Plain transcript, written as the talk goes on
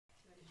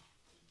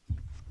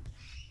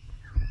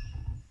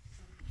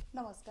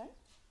নমস্কাৰ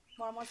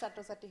মৰমৰ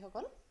ছাত্ৰ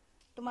ছাত্ৰীসকল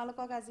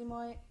তোমালোকক আজি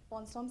মই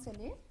পঞ্চম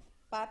শ্ৰেণীৰ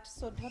পাঠ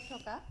 14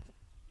 থকা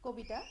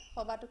কবিতা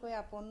সবাতোকৈ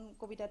আপোন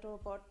কবিতাটোৰ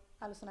ওপৰত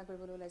আলোচনা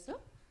কৰিবলৈ ওলাইছো।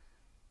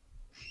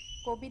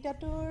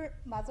 কবিতাটোৰ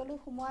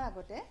মাজলৈ সোমোৱাৰ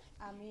আগতে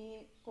আমি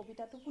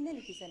কবিতাটো কোনে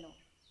লিখিছেনো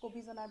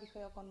কবিজনাৰ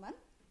বিষয়ে অকণমান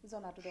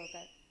জনাটো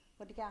দৰকাৰ।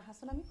 গতিকে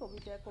আহাচোন আমি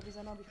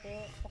কবিজনৰ বিষয়ে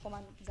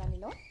অকণমান জানি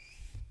লওঁ।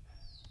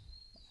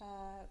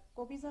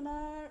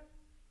 কবিজনাৰ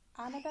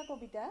আন এটা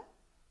কবিতা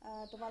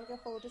তোমালোকে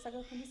সৰুতে চাগে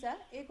শুনিছা।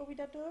 এই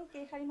কবিতাটোৰ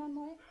কেইশাৰীমান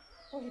মই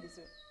পঢ়ি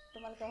দিছোঁ।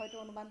 তোমালোকে হয়তো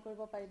অনুমান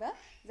কৰিব পাৰিবা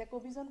যে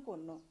কবিজন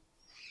কোননো।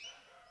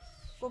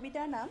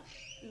 কবিতাৰ নাম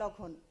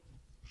লঘোণ।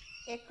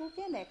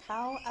 একোকে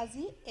নেখাওঁ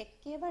আজি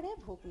একেবাৰে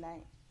ভোক নাই,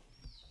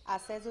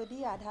 আছে যদি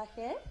আধা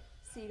খেৰ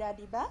চিৰা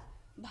দিবা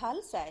ভাল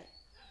চাই,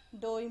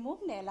 দৈ মোক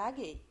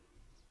নেলাগেই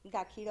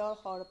গাখীৰৰ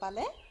সৰ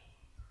পালে,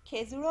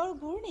 খেজুৰৰ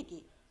গুড়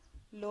নেকি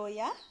লৈ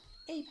আহ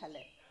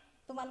এইফালে।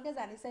 তোমালোকে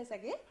জানিছাই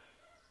চাগে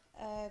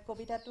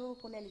কবিতাটো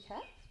কোনে লিখা।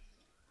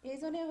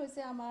 এইজনে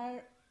হৈছে আমাৰ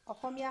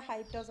অসমীয়া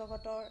সাহিত্য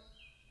জগতৰ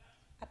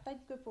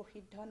আটাইতকৈ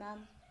প্ৰসিদ্ধ নাম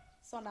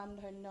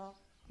স্বনামধন্য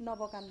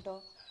নৱকান্ত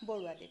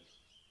বৰুৱাদেৱ।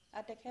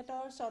 আৰু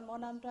তেখেতৰ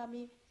জন্মনামটো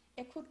আমি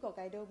এখুত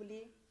ককাইদেউ বুলি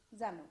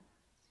জানো।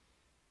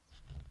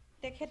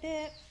 তেখেতে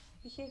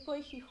বিশেষকৈ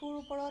শিশুৰ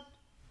ওপৰত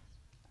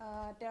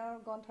তেওঁৰ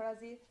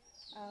গ্ৰন্থৰাজি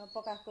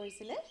প্ৰকাশ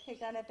কৰিছিলে,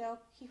 সেইকাৰণে তেওঁক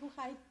শিশু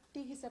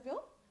সাহিত্যিক হিচাপেও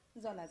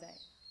জনা যায়।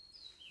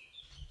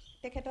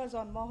 তেখেতৰ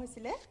জন্ম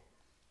হৈছিলে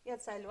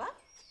ইয়াত চাই লোৱা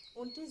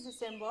 29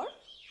 ডিচেম্বৰ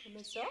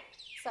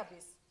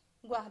 1926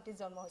 গুৱাহাটীত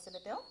জন্ম হৈছিলে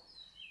তেওঁ।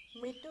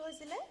 মৃত্যু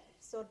হৈছিলে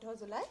 14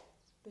 জুলাই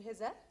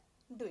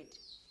 2002।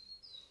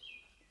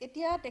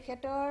 এতিয়া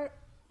তেখেতৰ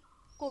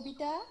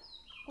কবিতা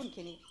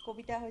কোনখিনি?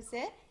 কবিতা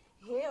হৈছে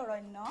হে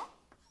অৰণ্য।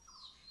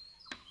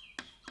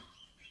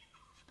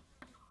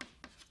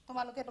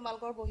 তোমালোকে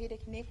তোমালোকৰ বহীত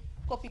এইখিনি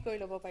কপি কৰি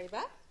ল'ব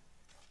পাৰিবা।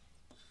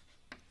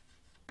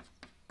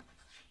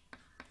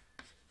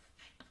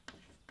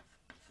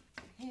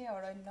 হে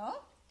অৰণ্য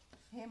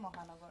হে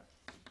মহানগৰ।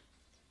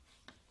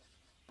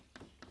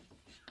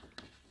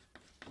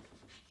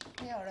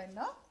 হে অৰণ্য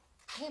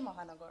হে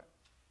মহানগৰ।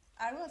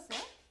 আৰু আছে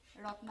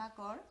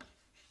ৰত্নাকৰ।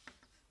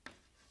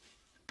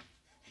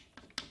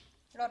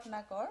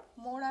 ৰত্নাকৰ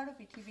মোৰ আৰু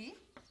পৃথিৱী।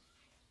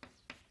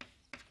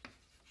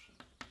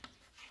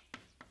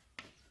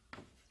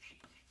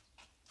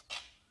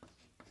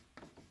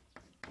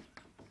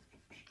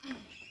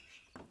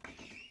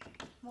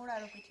 মোৰ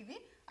আৰু পৃথিৱী।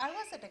 আৰু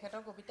আছে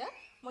তেখেতৰ কবিতা,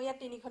 মই ইয়াত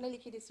 3খনে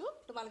লিখি দিছোঁ,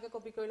 তোমালোকে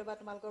কপি কৰি ল'বা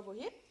তোমালোকৰ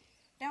বহীত।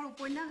 তেওঁৰ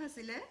উপন্যাস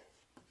হৈছিলে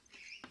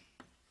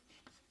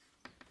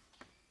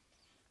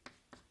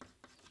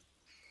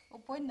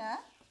উপন্যাস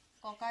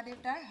ককা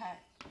দেউতাৰ হাৰ।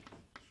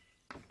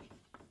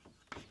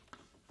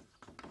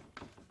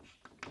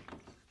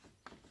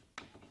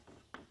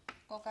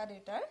 ককা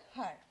দেউতাৰ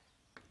হাৰ।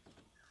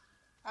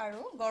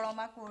 আৰু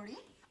গৰমা কুঁৱৰী।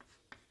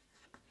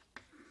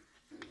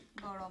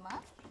 গৰমা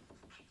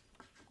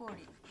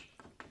কুঁৱৰী।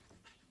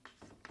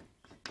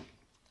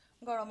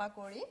 গৰমা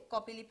কুঁৱৰী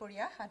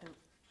কপিলীপৰীয়া সাধু।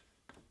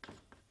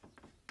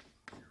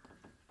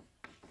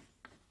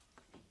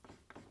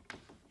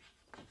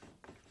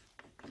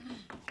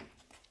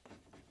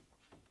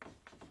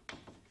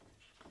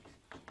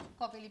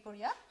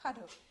 কপিলীপৰীয়া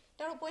সাধু।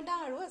 তেওঁৰ উপন্যাস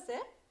আৰু আছে,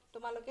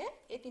 তোমালোকে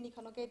এই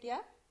 3খনকে এতিয়া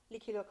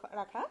লিখি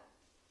ৰাখা।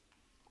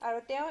 আৰু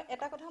তেওঁ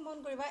এটা কথা মন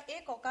কৰিবা,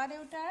 এই ককা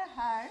দেউতাৰ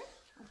হাৰ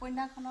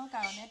উপন্যাসখনৰ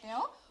কাৰণে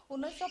তেওঁ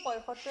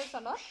 1975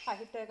 চনত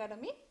সাহিত্য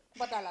একাডেমী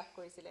বঁটা লাভ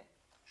কৰিছিলে।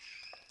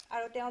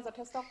 আৰু তেওঁ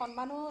যথেষ্ট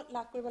সন্মানো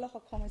লাভ কৰিবলৈ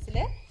সক্ষম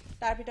হৈছিলে।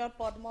 তাৰ ভিতৰত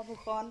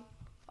পদ্মভূষণ,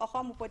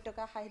 অসম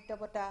উপত্যকা সাহিত্য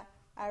বঁটা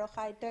আৰু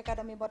সাহিত্য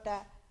একাডেমী বঁটা,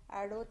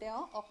 আৰু তেওঁ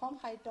অসম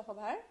সাহিত্য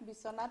সভাৰ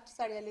বিশ্বনাথ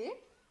চাৰিআলিৰ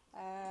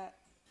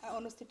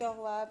অনুষ্ঠিত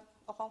হোৱা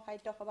অসম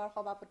সাহিত্য সভাৰ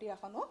সভাপতিৰ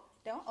আসনো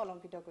তেওঁ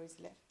অলংকৃত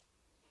কৰিছিলে।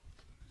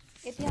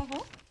 এতিয়া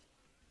হওক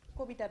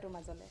কবিতাটোৰ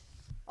মাজলৈ।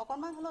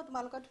 অকণমান হ'লেও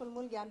তোমালোকে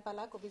থুলমূল জ্ঞান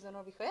পালা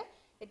কবিজনৰ বিষয়ে।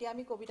 এতিয়া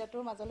আমি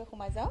কবিতাটোৰ মাজলৈ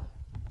সোমাই যাওঁ।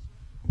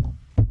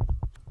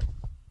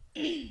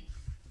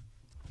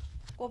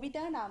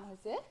 কবিতাৰ নাম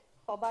হৈছে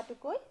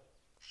সবাতোকৈ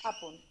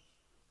আপোন।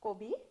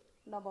 কবি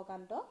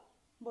নৱকান্ত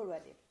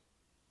বৰুৱাদেৱ।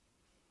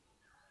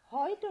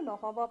 হয়তো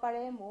নহ'ব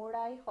পাৰে মোৰ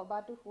আই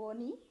সবাতো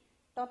শুৱনি,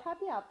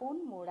 তথাপি আপোন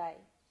মোৰ আই।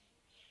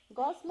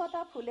 গছ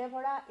লতা ফুলে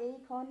ভৰা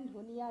এইখন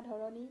ধুনীয়া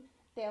ধৰণী,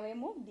 তেৱে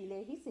মোক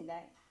দিলেহি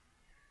চিনাই।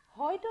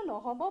 হয়তো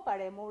নহ'ব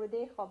পাৰে মোৰ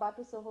দেশ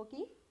সবাতো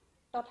চহকী,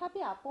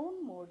 তথাপি আপোন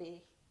মোৰ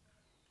দেশ।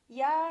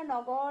 ইয়াৰ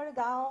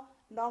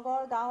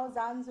নগৰ গাঁও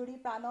জান জুৰি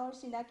প্ৰাণৰ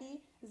চিনাকি,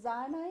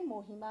 যাৰ নাই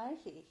মহিমাৰ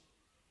শেষ।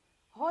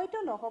 হয়তো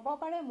নহ'ব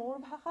পাৰে মোৰ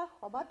ভাষা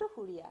সবাতো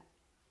সুৰীয়া,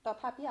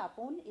 তথাপি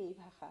আপোন এই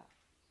ভাষা।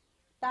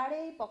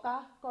 তাৰেই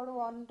প্ৰকাশ কৰোঁ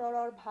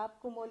অন্তৰৰ ভাৱ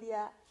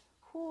কুমলীয়া,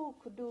 সুখ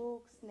দুখ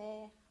স্নেহ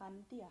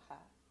শান্তি আশা।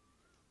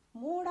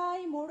 মোৰ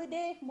আই মোৰ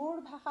দেশ মোৰ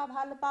ভাষা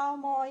ভাল পাওঁ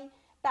মই,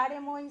 তাৰে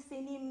মই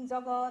চিনিম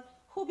জগত।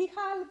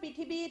 সুবিশাল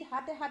পৃথিৱীত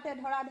হাতে হাতে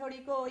ধৰা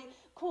ধৰিকৈ,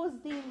 খোজ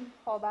দিম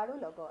সবাৰো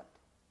লগত।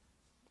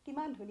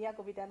 কিমান ধুনীয়া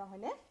কবিতা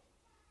নহয়নে?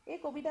 এই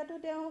কবিতাটো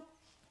তেওঁ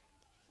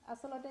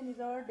আচলতে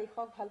নিজৰ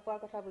দেশক ভাল পোৱাৰ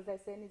কথা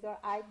বুজাইছে, নিজৰ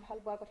আইক ভাল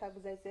পোৱাৰ কথা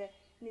বুজাইছে,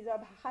 নিজৰ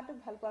ভাষাটোক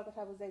ভাল পোৱাৰ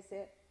কথা বুজাইছে।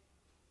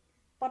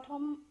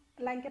 প্ৰথম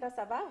লাইনকেইটা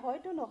চাবা,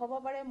 হয়তো নহ'ব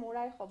পাৰে মোৰ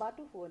আই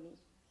সবাতো শুৱনি।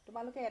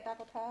 তোমালোকে এটা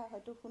কথা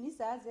হয়তো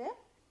শুনিছা যে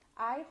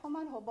আই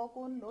সমান হ'ব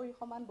কোন, নৈ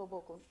সমান বব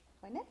কোন,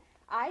 হয়নে?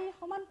 আই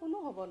সমান কোনো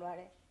হ'ব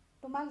নোৱাৰে।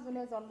 তোমাক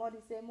যোনে জন্ম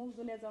দিছে, মোক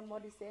যোনে জন্ম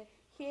দিছে,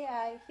 সেই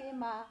আই সেই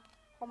মা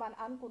সমান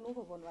আন কোনো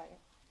হ'ব নোৱাৰে।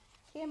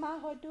 সেই মা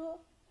হয়তো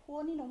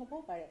শুৱনি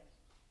নহ'বও পাৰে,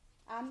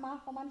 আন মা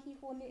সমান সি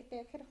শুৱনি,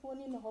 তেখেত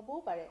শুৱনি নহ'বও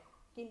পাৰে,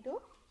 কিন্তু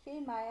সেই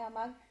মায়ে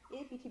আমাক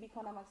এই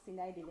পৃথিৱীখন আমাক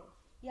চিনাই দিলে।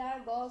 ইয়াৰ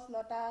গছ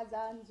লতা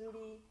জান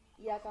জুৰি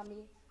ইয়াক আমি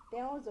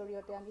তেওঁৰ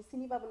জৰিয়তে আমি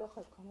চিনি পাবলৈ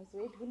সক্ষম হৈছোঁ।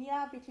 এই ধুনীয়া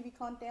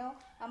পৃথিৱীখন তেওঁ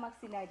আমাক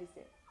চিনাই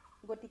দিছে।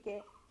 গতিকে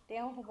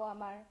তেওঁ হ'ব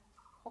আমাৰ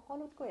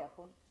সকলোতকৈ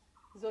আপোন।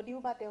 যদিও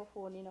বা তেওঁ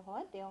শুৱনি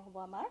নহয়, তেওঁ হ'ব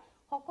আমাৰ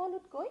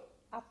সকলোতকৈ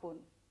আপোন।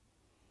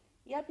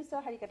 ইয়াৰ পিছৰ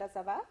শাৰীকেইটা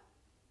চাবা,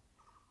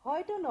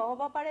 হয়তো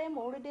নহ'ব পাৰে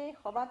মোৰ দেশ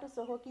সবাতো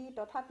চহকী,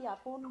 তথাপি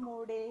আপোন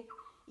মোৰ দেশ।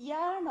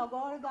 ইয়াৰ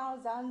নগৰ গাঁও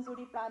জান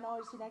জুৰি প্ৰাণৰ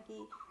চিনাকি,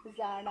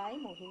 যাৰ নাই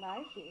মহিমাৰ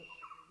শেষ।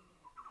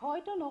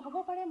 হয়তো নহ'ব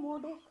পাৰে মোৰ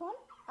দেশখন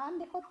আন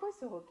দেশতকৈ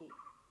চহকী,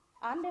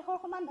 আন দেশৰ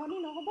সমান ধনী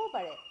নহ'বও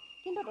পাৰে,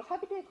 কিন্তু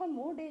তথাপিতো এখন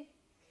মোৰ দেশ,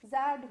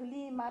 যাৰ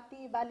ধূলি মাটি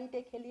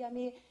বালিতে খেলি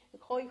আমি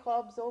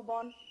শৈশৱ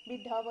যৌৱন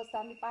বৃদ্ধ অৱস্থা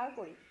আমি পাৰ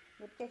কৰিম।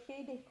 গতিকে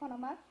সেই দেশখন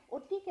আমাৰ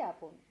অতিকে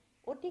আপোন,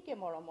 অতিকে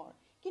মৰমৰ।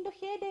 কিন্তু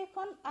সেই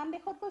দেশখন আন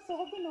দেশতকৈ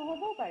চহকী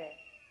নহ'বও পাৰে।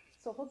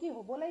 চহকী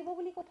হ'ব লাগিব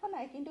বুলি কথা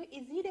নাই, কিন্তু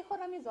যি দেশত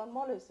আমি জন্ম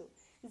লৈছোঁ,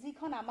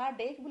 যিখন আমাৰ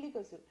দেশ বুলি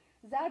কৈছোঁ,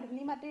 যাৰ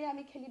ধূলি মাটিৰে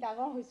আমি খেলি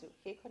ডাঙৰ হৈছোঁ,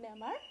 সেইখনে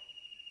আমাৰ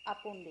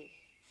আপোন দেশ।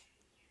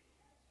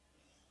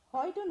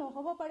 হয়তো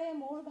নহ'ব পাৰে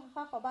মোৰ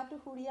ভাষা সবাতো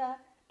সুৰীয়া,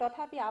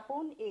 তথাপি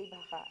আপোন এই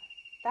ভাষা।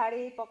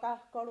 তাৰেই প্ৰকাশ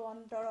কৰোঁ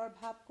অন্তৰৰ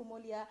ভাৱ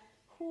কুমলীয়া,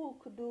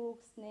 সুখ দুখ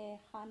স্নেহ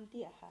শান্তি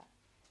আশা।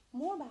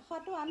 মোৰ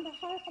ভাষাটো আন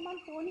ভাষাৰ সমান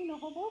শুৱনি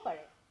নহ'বও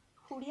পাৰে,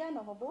 সুৰীয়া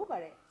নহ'বও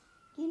পাৰে,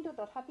 কিন্তু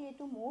তথাপি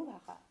এইটো মোৰ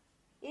ভাষা।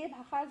 এই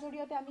ভাষাৰ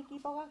জৰিয়তে আমি কি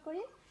প্ৰকাশ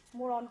কৰিম?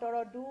 মোৰ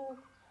অন্তৰৰ দুখ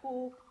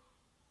সুখ,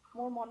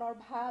 মোৰ মনৰ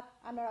ভাৱ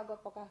আনৰ আগত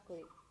প্ৰকাশ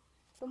কৰিম।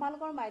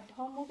 তোমালোকৰ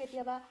মাধ্যমো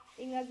কেতিয়াবা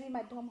ইংৰাজী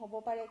মাধ্যম হ'ব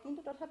পাৰে,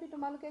 কিন্তু তথাপি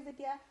তোমালোকে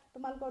যেতিয়া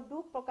তোমালোকৰ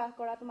দুখ প্ৰকাশ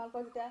কৰা,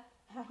 তোমালোকৰ যেতিয়া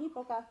হাঁহি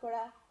প্ৰকাশ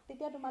কৰা,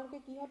 তেতিয়া তোমালোকে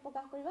কিহত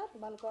প্ৰকাশ কৰিবা?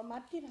 তোমালোকৰ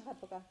মাতৃভাষাত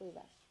প্ৰকাশ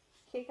কৰিবা।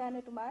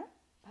 সেইকাৰণে তোমাৰ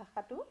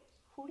ভাষাটো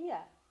সুৰীয়া,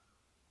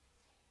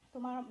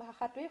 তোমাৰ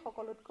ভাষাটোৱেই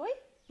সকলোতকৈ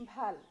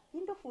ভাল।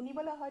 কিন্তু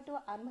শুনিবলৈ হয়তো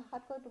আন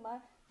ভাষাতকৈ তোমাৰ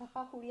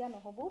ভাষা সুৰীয়া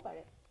নহ'বও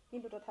পাৰে,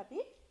 কিন্তু তথাপি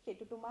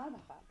সেইটো তোমাৰ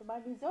ভাষা, তোমাৰ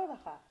নিজৰ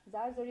ভাষা,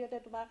 যাৰ জৰিয়তে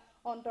তোমাৰ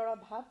অন্তৰৰ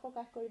ভাৱ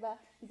প্ৰকাশ কৰিবা।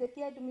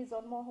 যেতিয়াই তুমি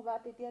জন্ম হ'বা,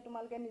 তেতিয়া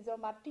তোমালোকে নিজৰ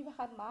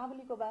মাতৃভাষাত মা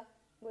বুলি ক'বা।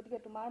 গতিকে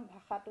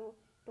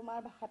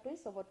তোমাৰ ভাষাটোৱেই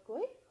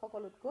চবতকৈ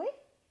সকলোতকৈ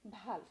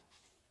ভাল।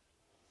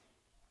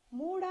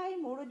 মোৰ আই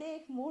মোৰ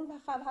দেশ মোৰ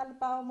ভাষা ভাল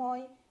পাওঁ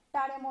মই,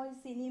 তাৰে মই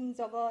চিনিম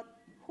জগত,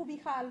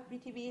 সুবিশাল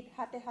পৃথিৱীত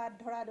হাতে হাত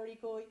ধৰা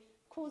ধৰিকৈ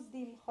খোজ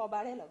দিম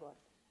সবাৰে লগত।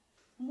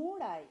 মোৰ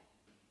আই,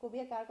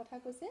 কবিয়ে কাৰ কথা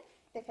কৈছে?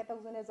 তেখেতক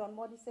যোনে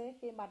জন্ম দিছে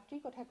সেই মাতৃৰ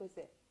কথা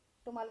কৈছে।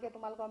 তোমালোকে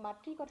তোমালোকৰ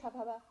মাতৃৰ কথা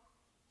ভাবা।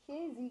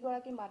 সেই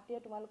যিগৰাকী মাতৃয়ে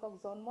তোমালোকক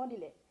জন্ম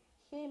দিলে,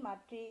 সেই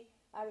মাতৃ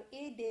আৰু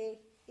এই দেশ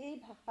এই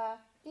ভাষা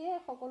এয়াই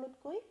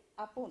সকলোতকৈ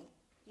আপোন।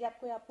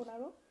 ইয়াতকৈ আপোন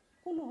আৰু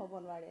কোনো হ'ব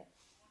নোৱাৰে।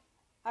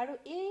 আৰু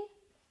এই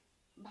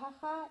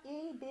ভাষা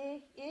এই দেশ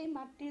এই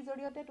মাতৃৰ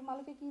জৰিয়তে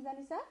তোমালোকে কি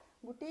জানিছা?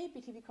 গোটেই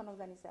পৃথিৱীখনক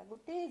জানিছা,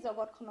 গোটেই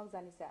জগতখনক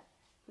জানিছা।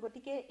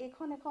 গতিকে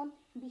এইখন এখন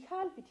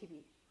বিশাল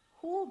পৃথিৱী,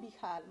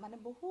 সুবিশাল মানে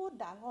বহুত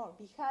ডাঙৰ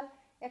বিশাল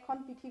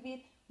এখন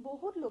পৃথিৱীত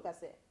বহুত লোক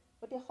আছে।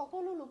 গতিকে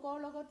সকলো লোকৰ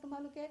লগত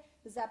তোমালোকে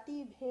জাতি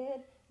ভেদ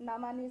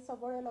নামানি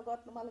চবৰে লগত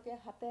তোমালোকে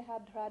হাতে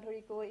হাত ধৰা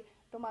ধৰিকৈ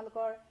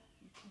তোমালোকৰ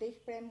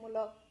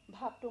দেশপ্ৰেমমূলক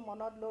ভাৱটো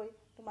মনত লৈ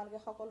তোমালোকে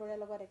সকলোৰে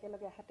লগত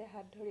একেলগে হাতে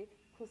হাত ধৰি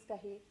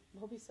খোজকাঢ়ি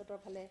ভৱিষ্যতৰ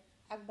ফালে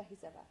আগবাঢ়ি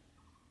যাবা।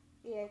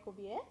 এয়াই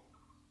কবিয়ে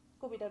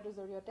কবিতাটোৰ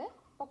জৰিয়তে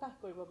প্ৰকাশ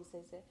কৰিব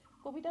বিচাৰিছে।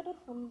 কবিতাটোত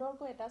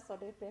সুন্দৰকৈ এটা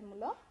স্বদেশ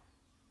প্ৰেমমূলক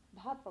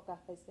ভাৱ প্ৰকাশ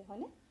পাইছে,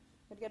 হয়নে?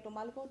 গতিকে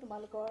তোমালোকেও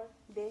তোমালোকৰ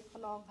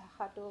দেশখনক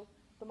ভাষাটোক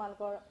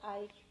তোমালোকৰ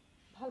আইক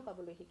ভাল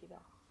পাবলৈ শিকিবা,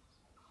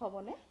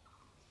 হ'বনে?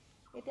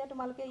 এতিয়া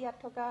তোমালোকে ইয়াত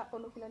থকা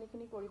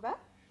অনুশীলনীখিনি কৰিবা।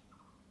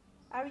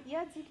 আৰু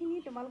ইয়াত যিখিনি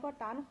তোমালোকৰ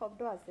টান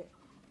শব্দ আছে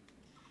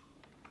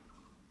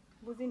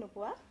বুজি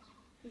নোপোৱা,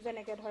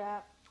 যেনেকৈ ধৰা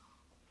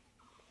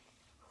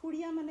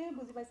সুৰীয়া মানে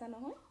বুজি পাইছা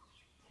নহয়,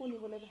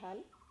 শুনিবলৈ ভাল।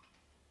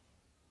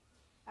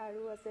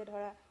 আৰু আছে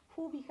ধৰা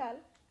সুবিশাল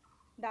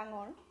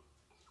ডাঙৰ,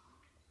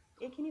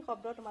 এইখিনি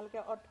শব্দ তোমালোকে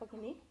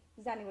অৰ্থখিনি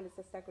জানিবলৈ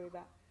চেষ্টা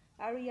কৰিবা।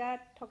 আৰু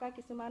ইয়াত থকা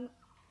কিছুমান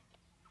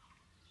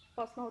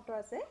প্ৰশ্ন উত্তৰ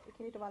আছে,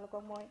 এইখিনি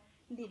তোমালোকক মই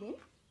দি দিম।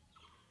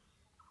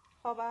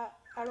 সবা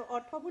আৰু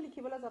অৰ্থবোৰ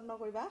লিখিবলৈ যত্ন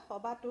কৰিবা।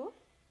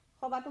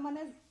 সবাটো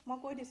মানে মই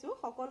কৈ দিছোঁ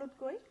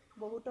সকলোতকৈ,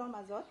 বহুতৰ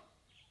মাজত,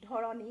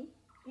 ধৰণী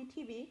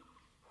পৃথিৱী,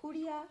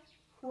 সুৰীয়া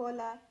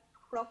শুৱলা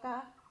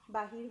প্ৰকাশ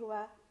বাহিৰ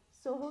হোৱা,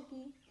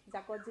 চহকী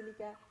জাকত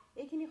জিলিকা,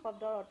 এইখিনি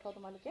শব্দৰ অৰ্থ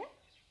তোমালোকে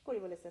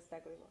কৰিবলৈ চেষ্টা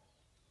কৰিব।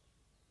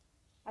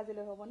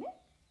 আজিলৈ হ'বনে?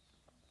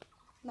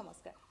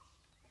 নমস্কাৰ।